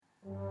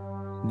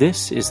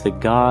This is the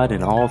God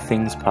in All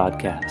Things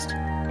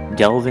podcast,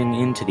 delving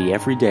into the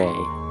everyday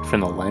from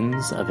the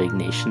lens of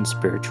Ignatian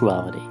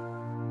spirituality.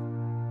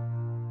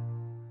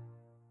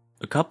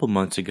 A couple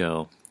months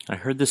ago, I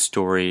heard the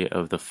story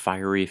of the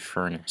fiery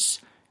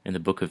furnace in the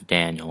book of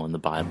Daniel in the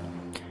Bible.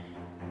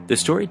 The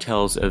story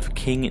tells of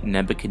King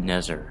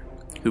Nebuchadnezzar,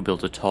 who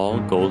built a tall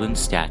golden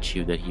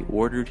statue that he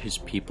ordered his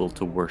people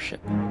to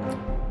worship.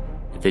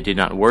 If they did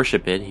not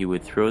worship it, he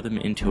would throw them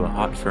into a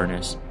hot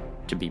furnace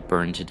to be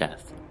burned to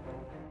death.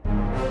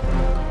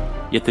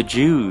 Yet the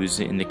Jews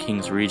in the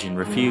king's region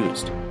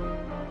refused.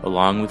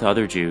 Along with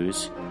other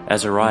Jews,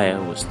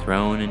 Azariah was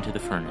thrown into the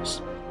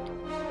furnace.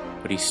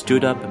 But he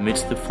stood up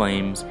amidst the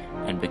flames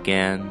and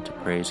began to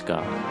praise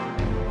God.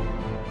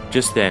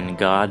 Just then,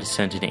 God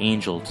sent an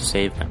angel to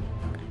save them.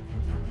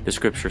 The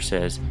scripture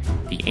says,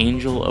 "The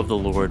angel of the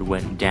Lord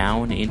went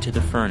down into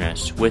the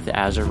furnace with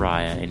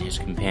Azariah and his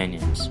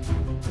companions,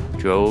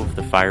 drove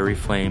the fiery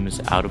flames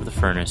out of the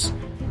furnace,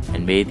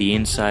 and made the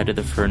inside of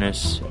the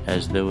furnace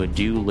as though a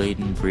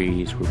dew-laden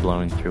breeze were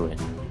blowing through it.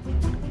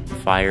 The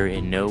fire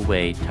in no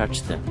way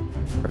touched them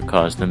or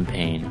caused them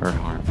pain or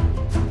harm."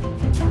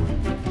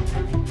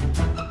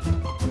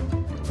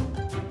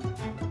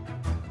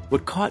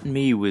 What caught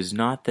me was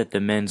not that the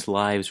men's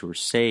lives were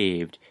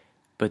saved,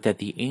 but that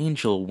the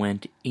angel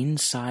went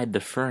inside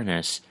the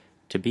furnace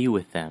to be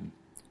with them.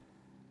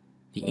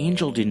 The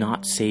angel did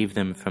not save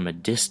them from a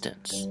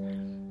distance.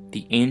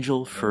 The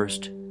angel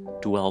first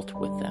dwelt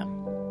with them.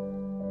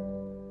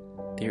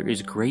 There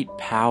is great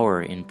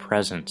power in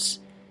presence.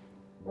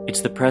 It's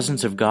the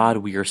presence of God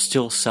we are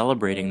still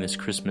celebrating this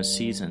Christmas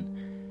season.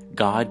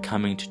 God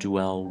coming to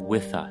dwell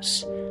with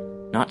us,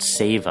 not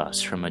save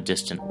us from a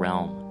distant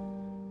realm.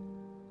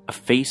 A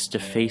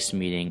face-to-face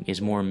meeting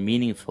is more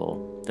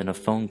meaningful than a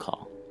phone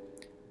call.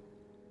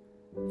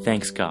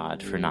 Thanks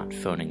God for not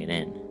phoning it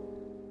in.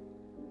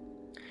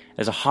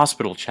 As a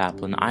hospital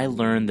chaplain, I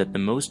learned that the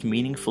most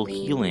meaningful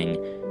healing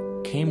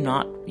came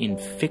not in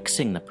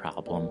fixing the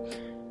problem,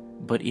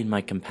 but in my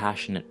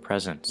compassionate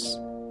presence.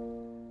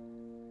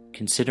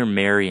 Consider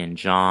Mary and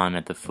John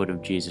at the foot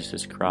of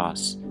Jesus'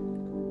 cross.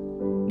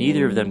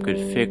 Neither of them could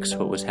fix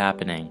what was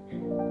happening,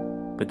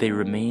 but they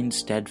remained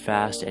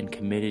steadfast and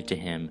committed to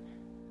him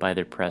by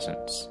their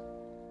presence.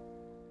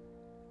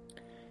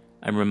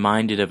 I'm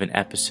reminded of an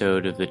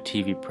episode of the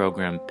TV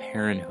program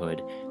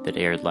Parenthood that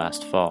aired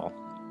last fall.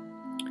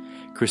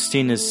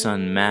 Christina's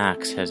son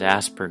Max has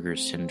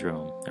Asperger's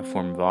syndrome, a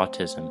form of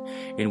autism,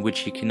 in which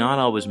he cannot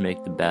always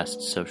make the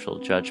best social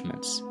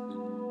judgments.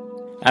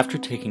 After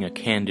taking a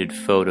candid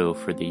photo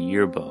for the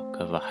yearbook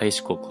of a high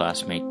school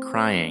classmate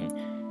crying,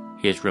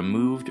 he is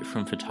removed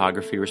from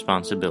photography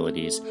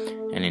responsibilities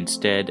and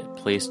instead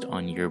placed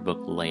on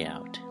yearbook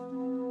layout.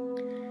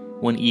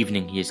 One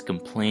evening he is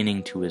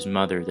complaining to his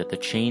mother that the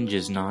change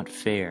is not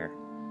fair.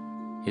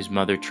 His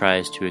mother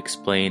tries to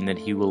explain that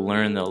he will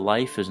learn that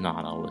life is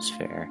not always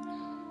fair,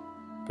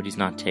 but he's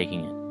not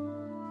taking it.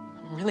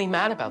 I'm really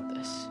mad about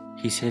this.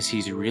 He says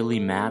he's really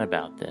mad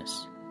about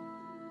this.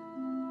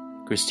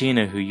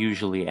 Christina, who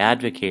usually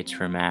advocates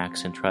for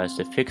Max and tries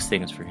to fix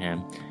things for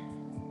him,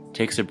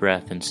 takes a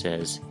breath and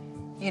says,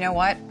 "You know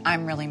what?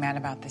 I'm really mad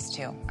about this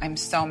too. I'm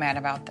so mad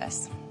about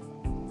this.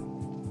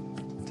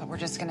 So we're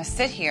just going to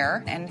sit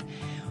here and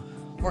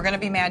we're going to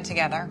be mad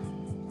together.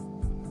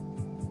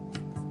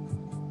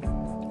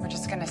 We're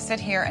just going to sit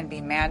here and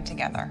be mad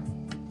together."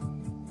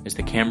 As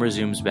the camera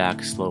zooms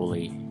back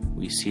slowly,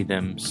 we see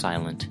them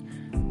silent,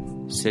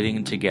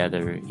 sitting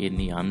together in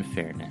the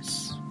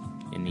unfairness,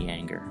 in the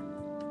anger.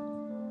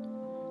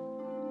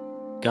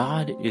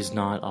 God is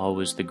not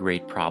always the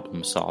great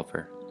problem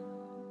solver.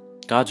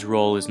 God's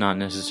role is not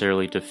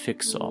necessarily to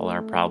fix all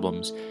our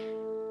problems,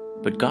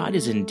 but God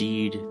is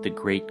indeed the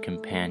great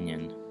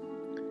companion.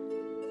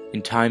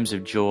 In times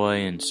of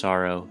joy and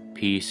sorrow,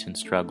 peace and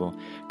struggle,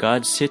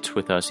 God sits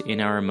with us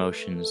in our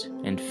emotions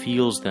and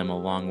feels them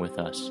along with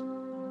us.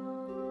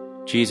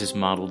 Jesus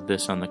modeled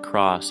this on the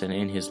cross and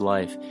in his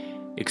life,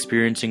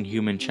 experiencing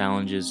human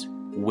challenges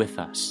with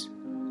us.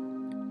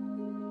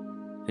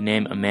 The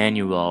name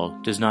Emmanuel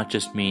does not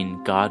just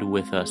mean God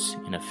with us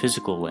in a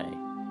physical way.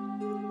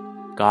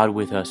 God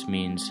with us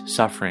means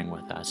suffering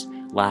with us,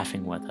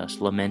 laughing with us,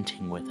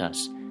 lamenting with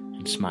us,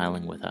 and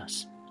smiling with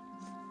us.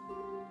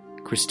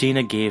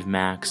 Christina gave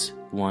Max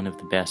one of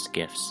the best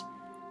gifts,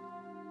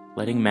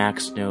 letting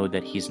Max know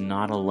that he's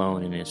not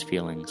alone in his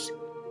feelings.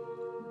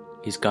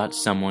 He's got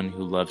someone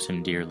who loves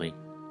him dearly.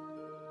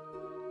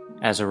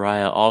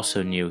 Azariah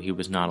also knew he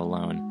was not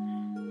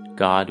alone.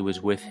 God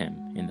was with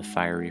him in the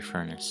fiery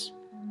furnace.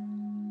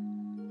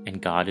 And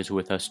God is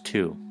with us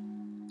too,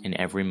 in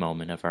every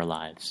moment of our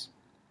lives.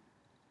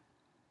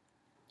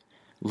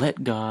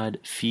 Let God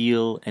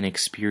feel and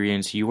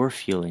experience your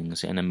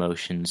feelings and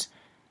emotions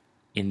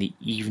in the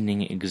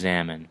Evening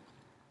Examen,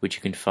 which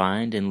you can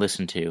find and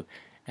listen to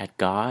at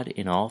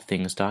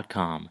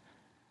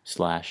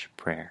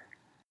godinallthings.com/prayer.